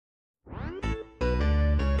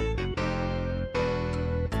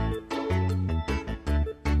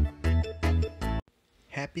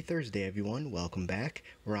Happy Thursday, everyone. Welcome back.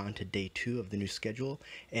 We're on to day 2 of the new schedule,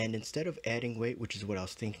 and instead of adding weight, which is what I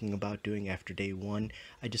was thinking about doing after day 1,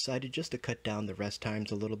 I decided just to cut down the rest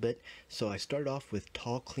times a little bit. So I started off with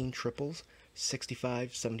tall clean triples,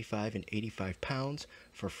 65, 75, and 85 pounds.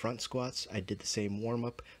 For front squats, I did the same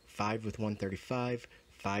warm-up, 5 with 135,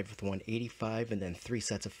 5 with 185, and then 3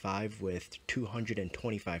 sets of 5 with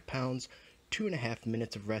 225 pounds. 2.5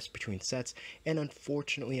 minutes of rest between sets, and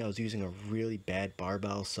unfortunately I was using a really bad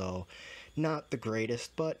barbell, so not the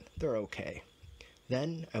greatest, but they're okay.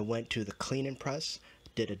 Then I went to the clean and press,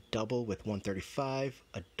 did a double with 135,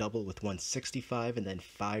 a double with 165, and then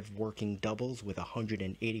 5 working doubles with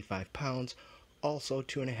 185 pounds. Also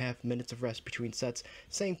 2.5 minutes of rest between sets.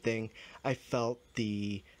 Same thing, I felt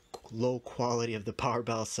the low quality of the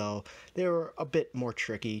barbell, so they were a bit more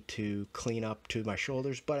tricky to clean up to my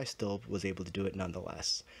shoulders, but I still was able to do it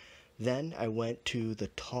nonetheless. Then I went to the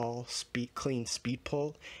tall clean speed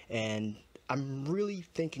pull, and I'm really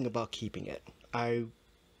thinking about keeping it. I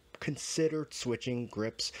considered switching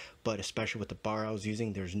grips, but especially with the bar I was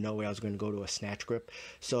using, there's no way I was going to go to a snatch grip,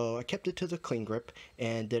 so I kept it to the clean grip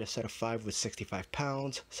and did a set of 5 with 65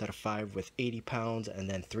 pounds, set of 5 with 80 pounds, and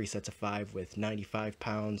then 3 sets of 5 with 95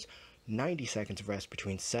 pounds. 90 seconds of rest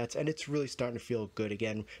between sets, and it's really starting to feel good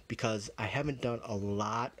again because I haven't done a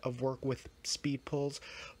lot of work with speed pulls,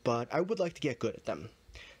 but I would like to get good at them.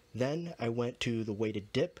 Then I went to the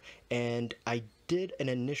weighted dip, and I did an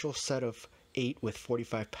initial set of 8 with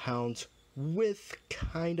 45 pounds with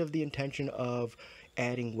kind of the intention of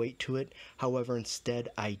adding weight to it. However, instead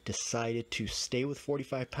I decided to stay with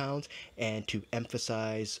 45 pounds and to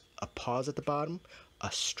emphasize a pause at the bottom,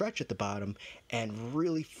 a stretch at the bottom, and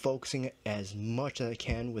really focusing as much as I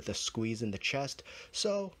can with a squeeze in the chest.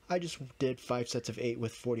 So I just did 5 sets of 8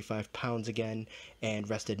 with 45 pounds again and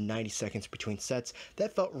rested 90 seconds between sets.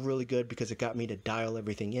 That felt really good because it got me to dial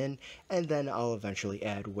everything in, and then I'll eventually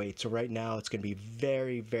add weight. So right now it's going to be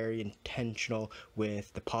very, very intentional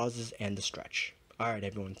with the pauses and the stretch. Alright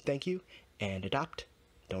everyone, thank you, and adopt,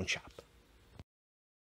 don't chop.